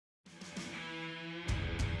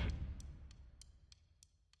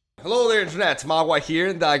Hello there, Internet. MegaMogwai here,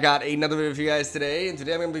 and I got another video for you guys today. And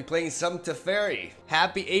today I'm going to be playing some Teferi.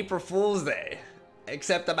 Happy April Fool's Day.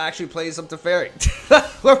 Except I'm actually playing some Teferi.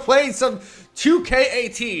 We're playing some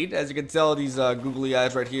 2K18, as you can tell, these googly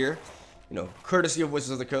eyes right here. You know, courtesy of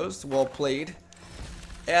Wizards of the Coast. Well played.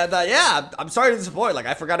 And yeah, I'm sorry to disappoint. Like,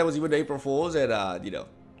 I forgot it was even April Fool's, and you know,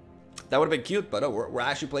 that would have been cute. But no, we're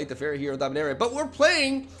actually playing Teferi here in Dominaria. But we're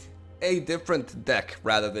playing a different deck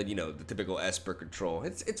rather than, you know, the typical Esper control.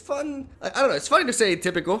 It's fun. I don't know, it's funny to say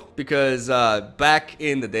typical because back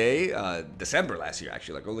in the day, December last year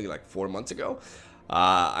actually, like only like 4 months ago,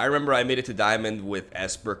 I remember I made it to Diamond with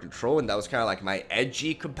Esper control, and that was kind of like my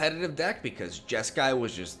edgy competitive deck because Jeskai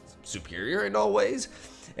was just superior in all ways.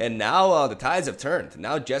 And now the tides have turned.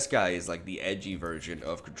 Now Jeskai is like the edgy version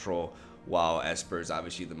of control, while Esper is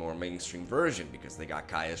obviously the more mainstream version because they got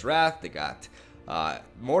Kaya's Wrath, they got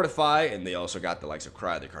Mortify, and they also got the likes of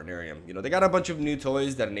Cry the Carnarium. You know, they got a bunch of new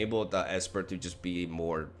toys that enabled Esper to just be a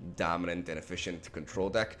more dominant and efficient control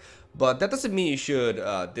deck. But that doesn't mean you should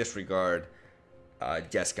disregard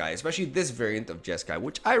Jeskai, especially this variant of Jeskai,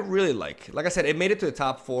 which I really like. Like I said, it made it to the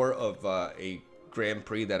top 4 of a Grand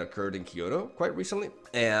Prix that occurred in Kyoto quite recently.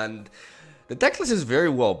 And the deck list is very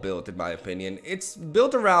well built, in my opinion. It's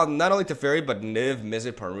built around not only Teferi, but Niv,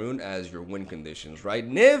 Mizzet, Parun as your win conditions, right?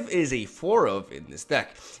 Niv is a 4-of in this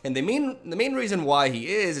deck. And the main reason why he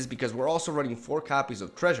is because we're also running 4 copies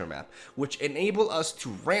of Treasure Map, which enable us to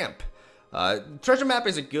ramp. Treasure Map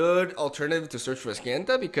is a good alternative to Search for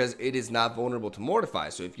Escanta because it is not vulnerable to Mortify.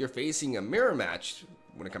 So if you're facing a mirror match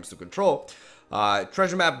when it comes to control,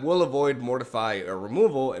 Treasure Map will avoid Mortify or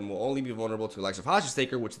removal and will only be vulnerable to the likes of Hostage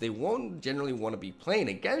Taker, which they won't generally want to be playing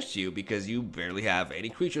against you because you barely have any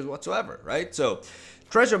creatures whatsoever, right? So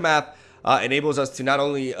Treasure Map enables us to not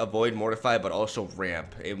only avoid Mortify but also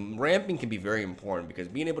ramp. And ramping can be very important because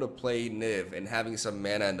being able to play Niv and having some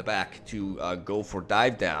mana in the back to go for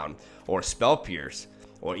Dive Down or Spell Pierce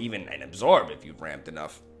or even an Absorb if you've ramped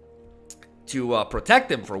enough to protect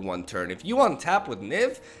them for 1 turn. If you untap with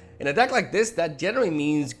Niv, in a deck like this, that generally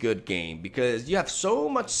means good game because you have so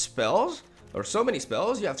much spells, or so many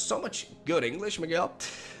spells, you have so much good English, Miguel,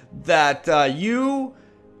 that you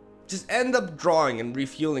just end up drawing and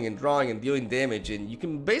refueling and drawing and dealing damage, and you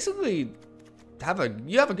can basically have a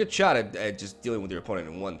good shot at just dealing with your opponent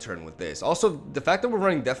in 1 turn with this. Also, the fact that we're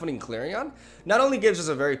running Deafening Clarion not only gives us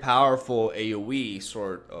a very powerful AoE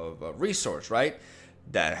sort of resource, right?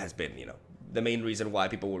 That has been, you know, the main reason why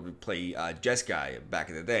people would play Jeskai back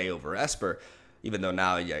in the day over Esper, even though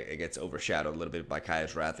now it gets overshadowed a little bit by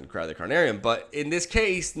Kaya's Wrath and Cry the Carnarium. But in this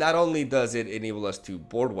case, not only does it enable us to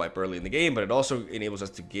board wipe early in the game, but it also enables us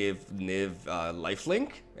to give Niv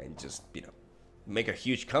lifelink and just, you know, make a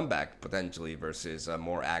huge comeback potentially versus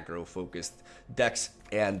more aggro-focused decks.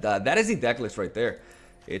 And that is the deck list right there.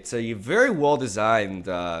 It's a very well-designed,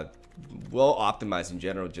 well-optimized in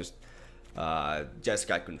general, just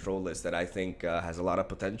Jeskai control list that I think has a lot of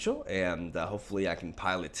potential, and hopefully I can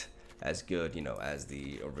pilot as good, you know, as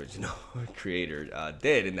the original creator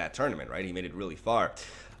did in that tournament, right? He made it really far.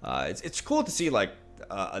 It's cool to see like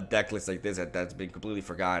a deck list like this that's been completely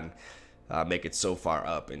forgotten make it so far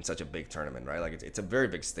up in such a big tournament, right? Like it's a very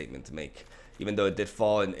big statement to make. Even though it did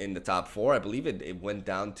fall in the top 4, I believe it went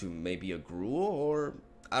down to maybe a Gruul, or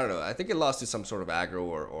I don't know. I think it lost to some sort of aggro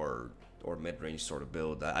or mid-range sort of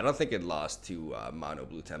build. I don't think it lost to Mono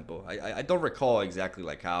Blue Tempo. I don't recall exactly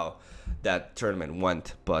like how that tournament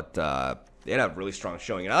went, but it had a really strong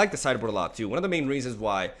showing. And I like the sideboard a lot too. One of the main reasons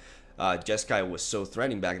why Jeskai was so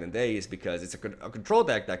threatening back in the day is because it's a control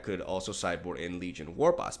deck that could also sideboard in Legion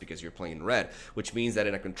Warboss because you're playing red, which means that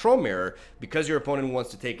in a control mirror, because your opponent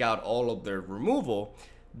wants to take out all of their removal,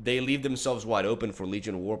 they leave themselves wide open for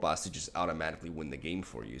Legion Warboss to just automatically win the game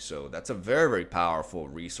for you. So that's a very, very powerful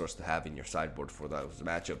resource to have in your sideboard for those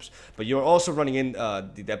matchups. But you're also running in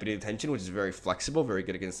the Deputy Detention, which is very flexible, very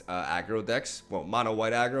good against aggro decks. Well, mono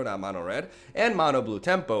white aggro, not mono red, and mono blue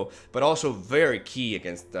tempo, but also very key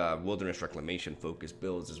against Wilderness Reclamation focused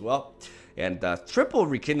builds as well. And triple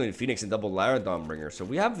Rekindling Phoenix and double Lyra Bringer. So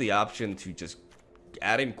we have the option to just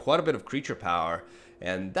add in quite a bit of creature power,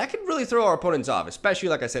 and that can really throw our opponents off, especially,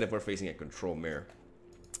 like I said, if we're facing a control mirror.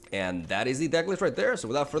 And that is the deck list right there. So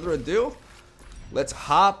without further ado, let's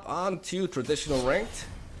hop on to traditional ranked.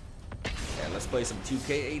 And let's play some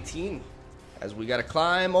 2K18. As we got to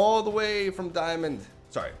climb all the way from Platinum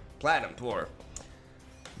Tour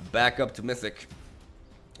back up to Mythic.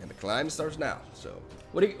 And the climb starts now. So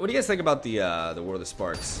what do you guys think about the World of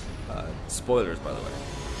Sparks? Spoilers, by the way.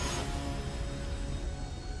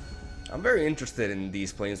 I'm very interested in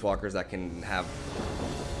these planeswalkers that can have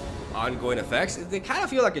ongoing effects. They kind of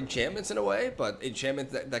feel like enchantments in a way, but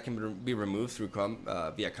enchantments that can be removed through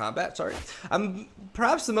via combat. Sorry, I'm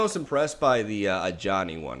perhaps the most impressed by the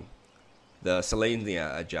Ajani one, the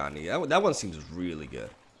Selenia Ajani. That one seems really good.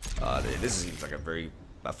 This seems like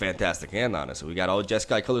a fantastic hand, honestly. We got all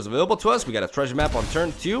Jeskai colors available to us. We got a treasure map on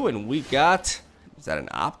turn 2, and we got, is that an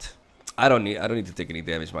opt? I don't need to take any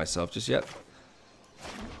damage myself just yet.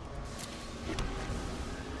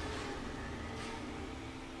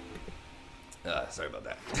 Sorry about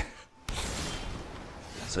that.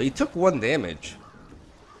 So he took 1 damage.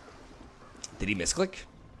 Did he misclick?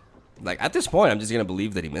 Like, at this point, I'm just gonna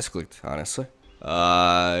believe that he misclicked, honestly.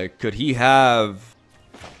 Could he have...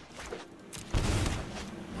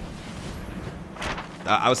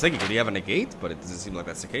 I was thinking, could he have a negate? But it doesn't seem like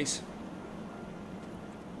that's the case.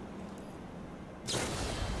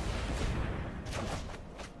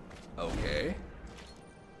 Okay.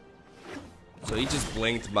 So he just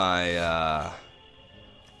blinked my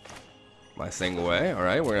my thing away. All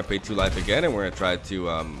right, we're gonna pay 2 life again, and we're gonna try to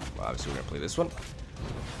obviously we're gonna play this one.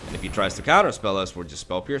 And if he tries to counter spell us, we'll just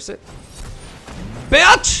spell pierce it.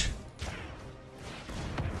 Bitch!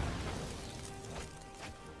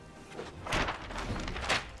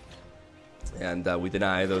 And we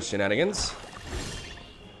deny those shenanigans.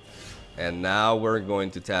 And now we're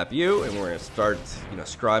going to tap you, and we're going to start,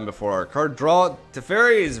 scrying before our card draw.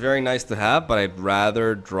 Teferi is very nice to have, but I'd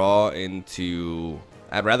rather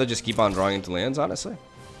just keep on drawing into lands, honestly.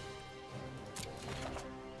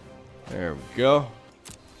 There we go.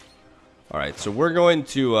 Alright, so we're going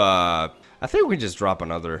to, I think we can just drop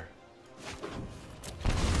another.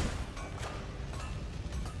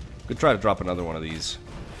 Could try to drop another one of these.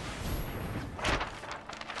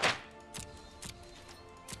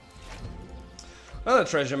 Another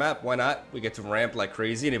treasure map, why not? We get to ramp like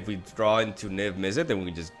crazy, and if we draw into Niv Mizzet, then we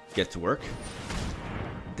can just get to work.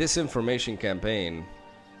 Disinformation campaign.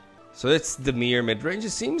 So it's the mere mid-range,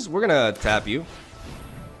 it seems. We're gonna tap you.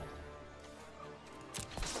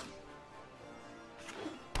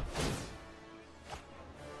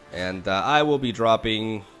 And I will be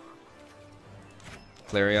dropping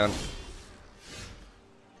Clarion.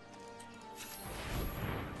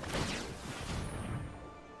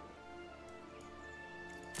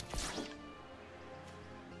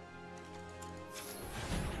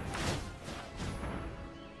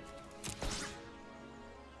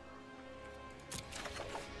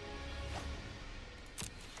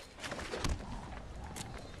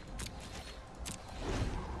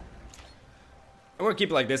 I'm gonna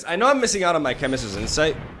keep it like this. I know I'm missing out on my Chemist's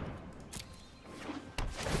Insight.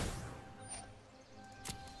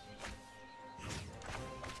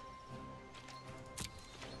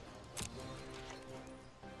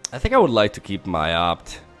 I think I would like to keep my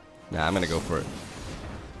opt. Nah, I'm gonna go for it.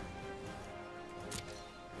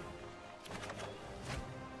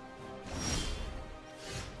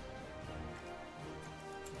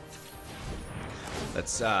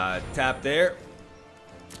 Let's tap there.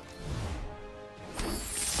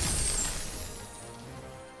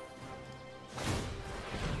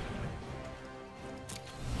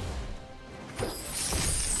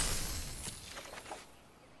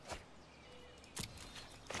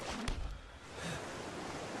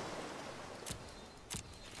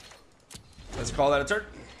 Let's call that a turn.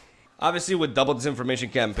 Obviously, with double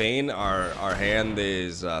disinformation campaign, our hand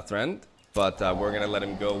is threatened, but we're gonna let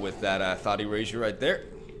him go with that thought erasure right there.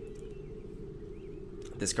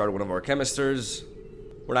 Discard one of our Chemisters.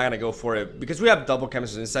 We're not gonna go for it because we have double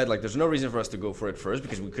Chemisters inside. Like, there's no reason for us to go for it first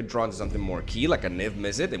because we could draw into something more key, like a Niv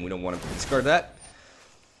Mizzet, and we don't want to discard that.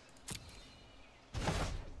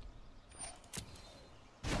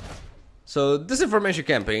 So disinformation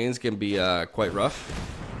campaigns can be quite rough.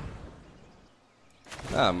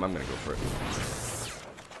 I'm gonna go for it.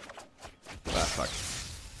 Ah, fuck.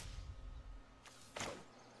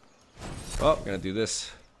 Oh, I'm gonna do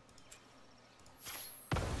this.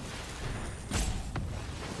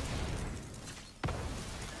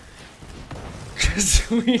 Because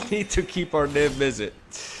we need to keep our Niv Mizzet.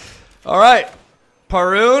 Alright.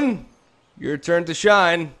 Parun, your turn to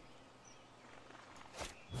shine.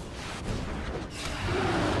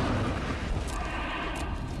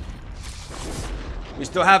 We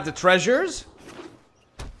still have the treasures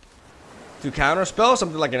to counterspell,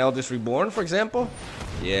 something like an Eldest Reborn, for example.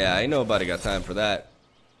 Yeah, ain't nobody got time for that.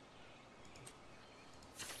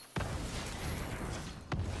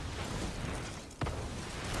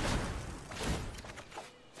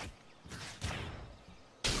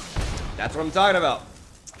 That's what I'm talking about.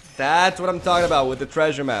 That's what I'm talking about with the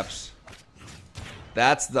treasure maps.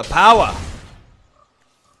 That's the power.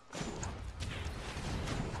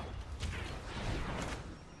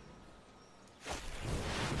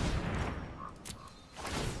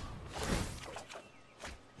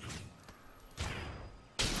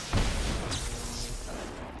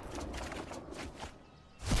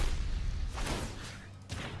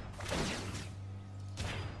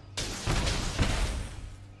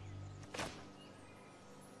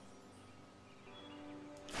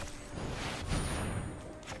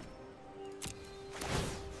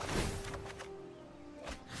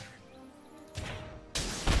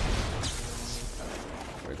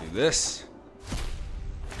 Gotta do this.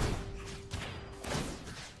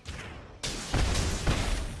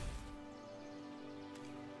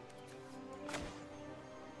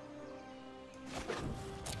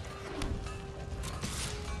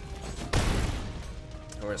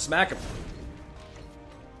 We're gonna smack him.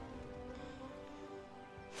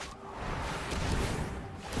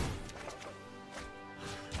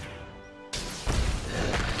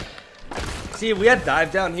 See, if we had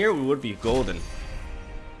dive down here, we would be golden.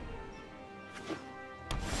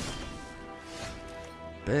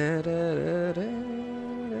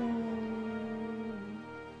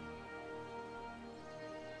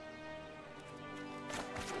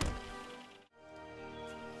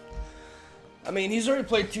 I mean, he's already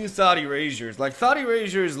played 2 Thought Erasures. Like, Thought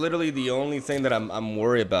Erasure is literally the only thing that I'm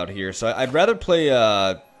worried about here. So I'd rather play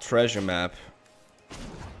a treasure map.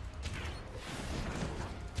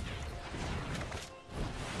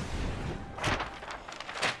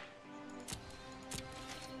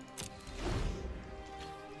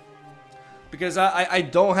 Because I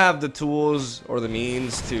don't have the tools or the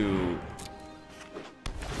means to...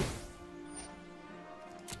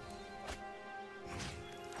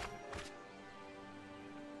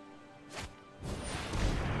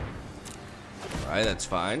 Alright, that's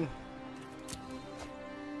fine.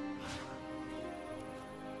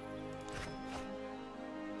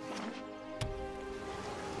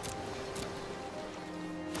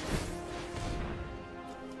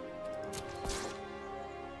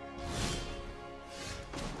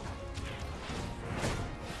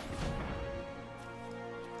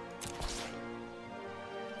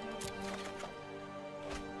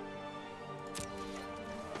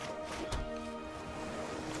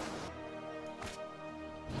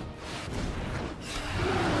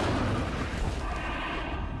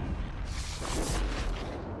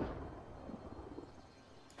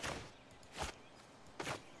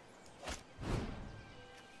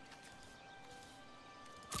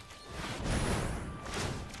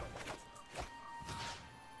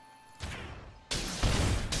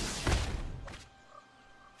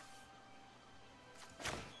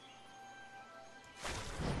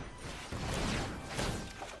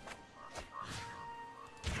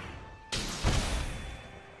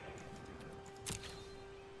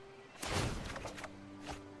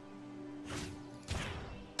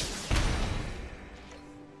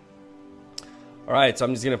 Alright, so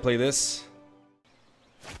I'm just gonna play this.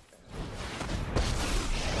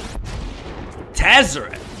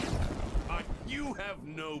 Tezzeret! You have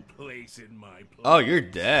no place in my place. Oh, you're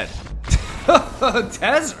dead.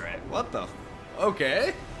 Tezzeret? What the?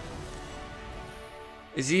 Okay.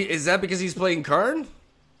 Is that because he's playing Karn?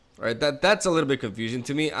 Alright, that's a little bit confusing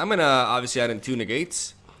to me. I'm gonna obviously add in 2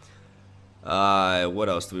 negates. What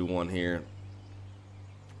else do we want here?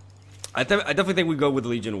 I definitely think we go with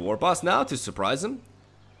Legion of War Boss now to surprise him.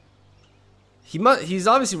 He's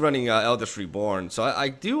obviously running Eldritch Reborn, so I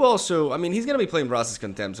do also... I mean, he's going to be playing Ross's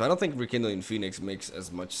Contempt, so I don't think Rekindling Phoenix makes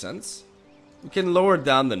as much sense. We can lower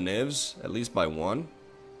down the Nivs, at least by 1.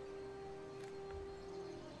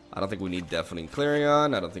 I don't think we need Deafening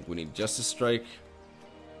Clarion. I don't think we need Justice Strike.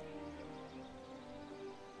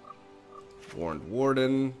 Warned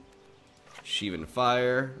Warden. Sheevan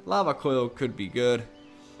Fire. Lava Coil could be good.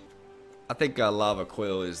 I think Lava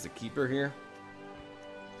Coil is the keeper here.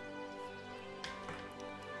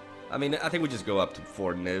 I mean, I think we just go up to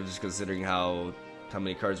 4 Nivs, considering how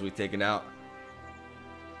many cards we've taken out.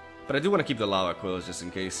 But I do want to keep the Lava Coils just in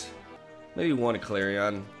case. Maybe 1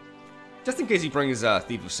 Clarion. Just in case he brings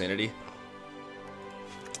Thief of Sanity.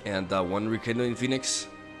 And 1 Rekindling Phoenix.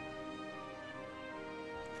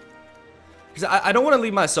 Because I don't want to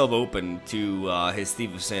leave myself open to his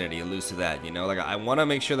Thief of Sanity and lose to that, you know? Like, I want to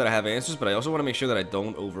make sure that I have answers, but I also want to make sure that I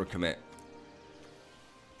don't overcommit.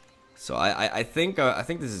 So I think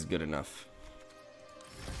this is good enough.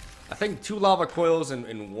 I think 2 Lava Coils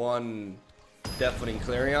and 1 Deafening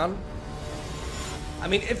Clarion. I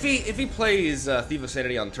mean, if he plays Thief of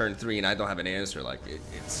Sanity on turn 3 and I don't have an answer, like,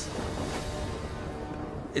 it's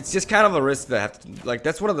just kind of a risk that I have to... Like,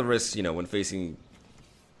 that's one of the risks, you know, when facing...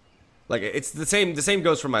 Like, it's the same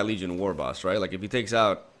goes for my Legion War Boss, right? Like, if he takes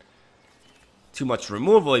out too much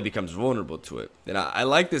removal, he becomes vulnerable to it. And I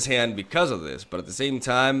like this hand because of this, but at the same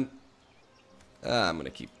time, I'm gonna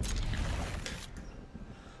keep...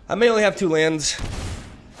 I may only have 2 lands.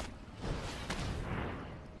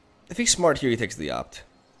 If he's smart here, he takes the Opt.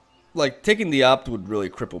 Like, taking the Opt would really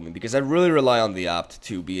cripple me, because I really rely on the Opt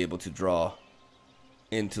to be able to draw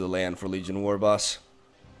into the land for Legion War Boss.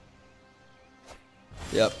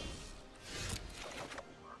 Yep.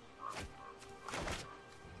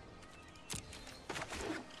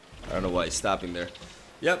 I don't know why he's stopping there.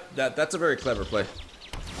 Yep, that's a very clever play.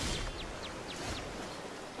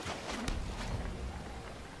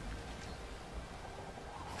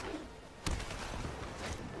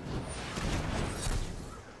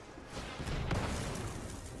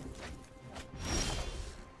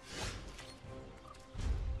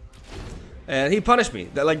 And he punished me.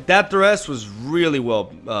 That duress was really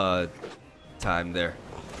well timed there.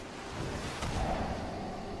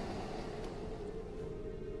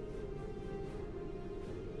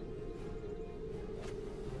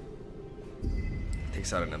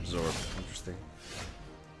 Takes out an absorb. Interesting.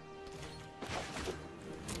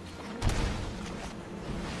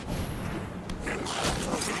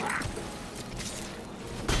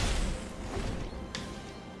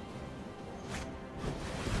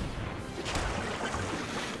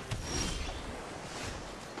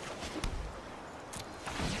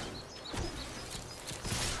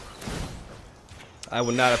 I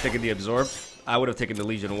would not have taken the absorb. I would have taken the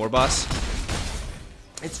Legion War Boss.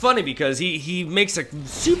 It's funny because he makes a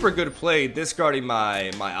super good play discarding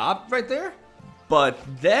my op right there, but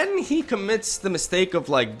then he commits the mistake of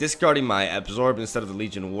like discarding my absorb instead of the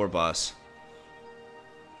Legion War Boss.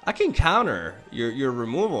 I can counter your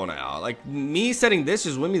removal now. Like me setting this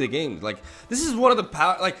just win me the game. Like this is one of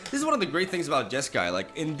the this is one of the great things about Jeskai.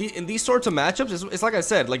 Like in these sorts of matchups, it's like I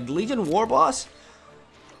said, like Legion War Boss.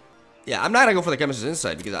 Yeah, I'm not gonna go for the Chemist's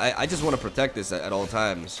Insight because I just want to protect this at all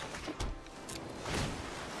times.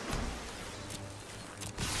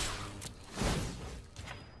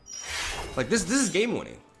 Like this is game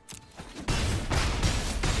winning.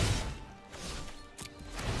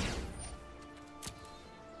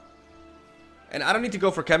 And I don't need to go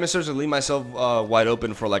for Chemisters and leave myself wide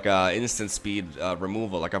open for like a instant speed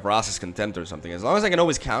removal, like a Process Contempt or something. As long as I can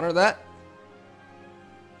always counter that.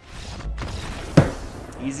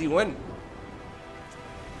 Easy win.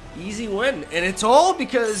 Easy win. And it's all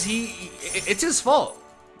because it's his fault.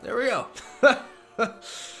 There we go.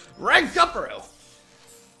 Ranked Upper.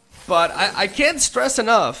 But I can't stress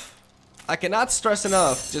enough. I cannot stress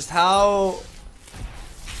enough just how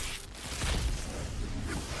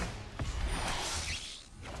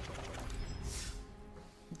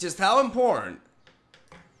important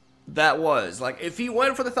that was. Like if he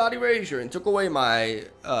went for the Thought Erasure and took away my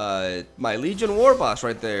my Legion War Boss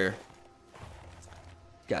right there.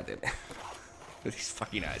 God damn it. With these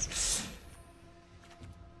fucking eyes.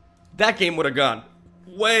 That game would have gone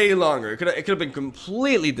way longer. It could have been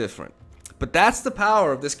completely different. But that's the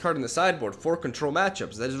power of this card in the sideboard for control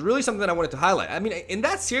matchups. That is really something that I wanted to highlight. I mean, in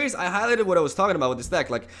that series, I highlighted what I was talking about with this deck.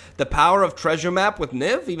 Like, the power of Treasure Map with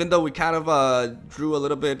Niv, even though we kind of drew a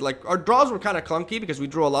little bit, like, our draws were kind of clunky because we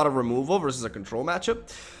drew a lot of removal versus a control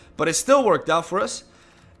matchup. But it still worked out for us.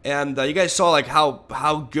 And you guys saw, like,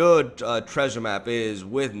 how good Treasure Map is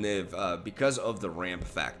with Niv because of the ramp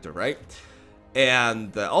factor, right?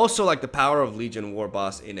 And also, like, the power of Legion War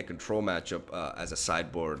Boss in a control matchup as a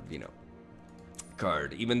sideboard, you know,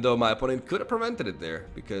 card, even though my opponent could have prevented it there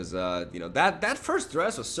because you know, that first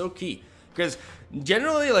dress was so key because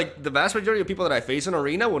generally, like, the vast majority of people that I face in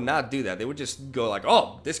Arena would not do that. They would just go like,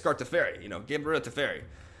 oh, discard Teferi, you know, get rid of Teferi.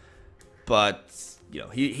 But you know,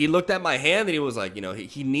 he looked at my hand and he was like, you know,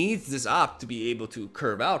 he needs this op to be able to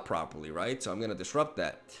curve out properly, right? So I'm gonna disrupt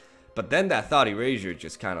that. But then that Thought Erasure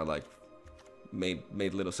just kind of like made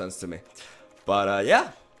little sense to me. But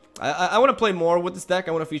yeah, I want to play more with this deck.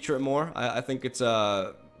 I want to feature it more. I think it's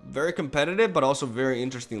a very competitive, but also very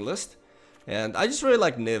interesting list. And I just really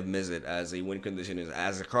like Niv Mizzet as a win condition,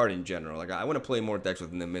 as a card in general. Like, I want to play more decks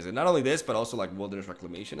with Niv Mizzet. Not only this, but also like Wilderness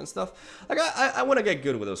Reclamation and stuff. Like, I want to get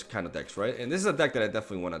good with those kind of decks, right? And this is a deck that I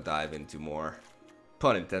definitely want to dive into more.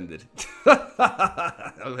 Pun intended.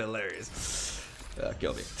 That was hilarious.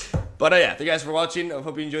 Killed me. But yeah, thank you guys for watching. I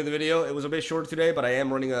hope you enjoyed the video. It was a bit short today, but I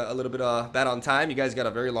am running a little bit bad on time. You guys got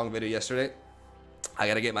a very long video yesterday. I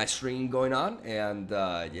gotta get my stream going on, and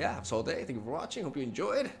yeah, that's all day. Thank you for watching. Hope you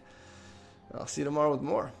enjoyed. I'll see you tomorrow with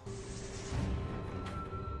more.